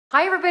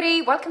Hi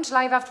everybody, welcome to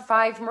Live After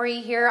 5. Marie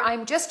here.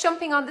 I'm just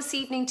jumping on this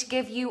evening to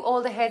give you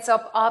all the heads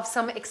up of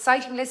some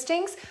exciting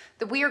listings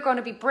that we are going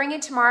to be bringing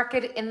to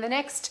market in the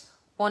next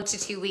 1 to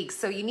 2 weeks.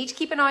 So you need to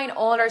keep an eye on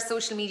all our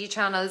social media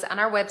channels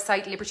and our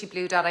website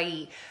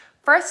libertyblue.ie.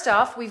 First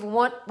off, we've a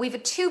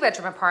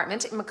 2-bedroom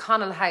apartment in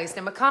Mcconnell House.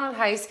 Now Mcconnell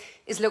House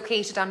is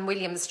located on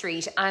William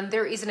Street and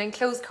there is an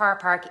enclosed car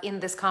park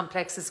in this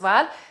complex as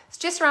well. It's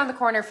just around the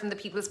corner from the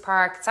People's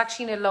Park. It's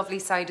actually in a lovely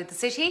side of the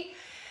city.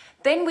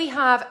 Then we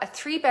have a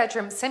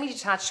 3-bedroom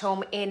semi-detached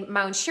home in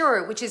Mount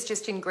Suir, which is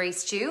just in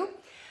Greystew.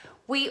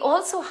 We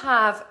also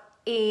have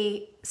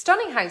a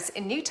stunning house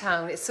in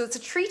Newtown. So it's a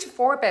 3 to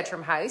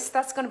 4-bedroom house.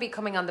 That's going to be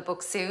coming on the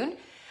book soon.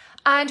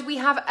 And we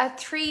have a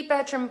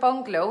 3-bedroom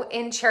bungalow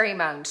in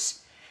Cherrymount.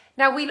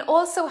 Now we'll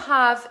also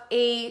have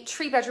a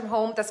 3-bedroom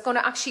home that's going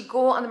to actually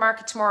go on the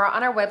market tomorrow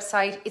on our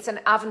website. It's an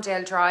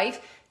Avondale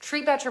Drive,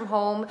 3-bedroom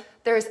home.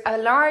 There's a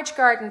large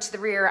garden to the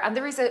rear and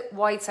there is a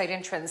wide side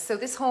entrance. So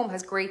this home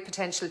has great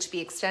potential to be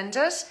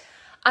extended.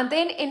 And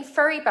then in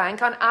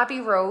Ferrybank on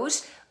Abbey Road,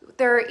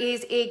 there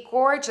is a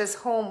gorgeous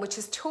home which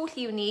is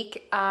totally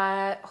unique,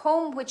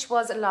 home which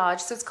was a lodge.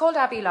 So it's called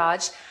Abbey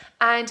Lodge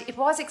and it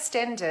was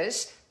extended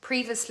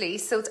previously,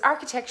 so it's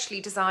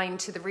architecturally designed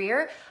to the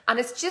rear and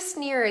it's just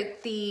near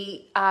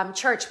the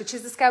church, which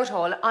is the Scout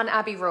Hall on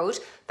Abbey Road.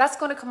 That's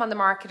going to come on the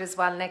market as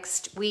well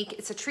next week.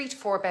 It's a 3 to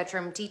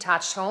 4-bedroom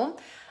detached home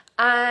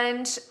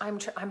and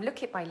I'm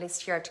looking at my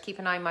list here to keep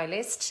an eye on my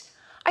list.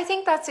 I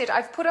think that's it.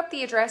 I've put up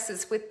the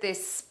addresses with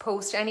this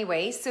post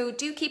anyway, so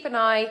do keep an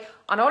eye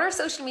on all our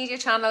social media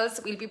channels.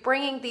 We'll be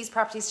bringing these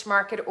properties to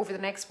market over the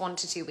next 1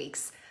 to 2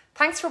 weeks.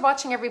 Thanks for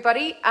watching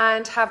everybody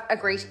and have a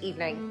great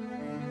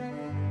evening.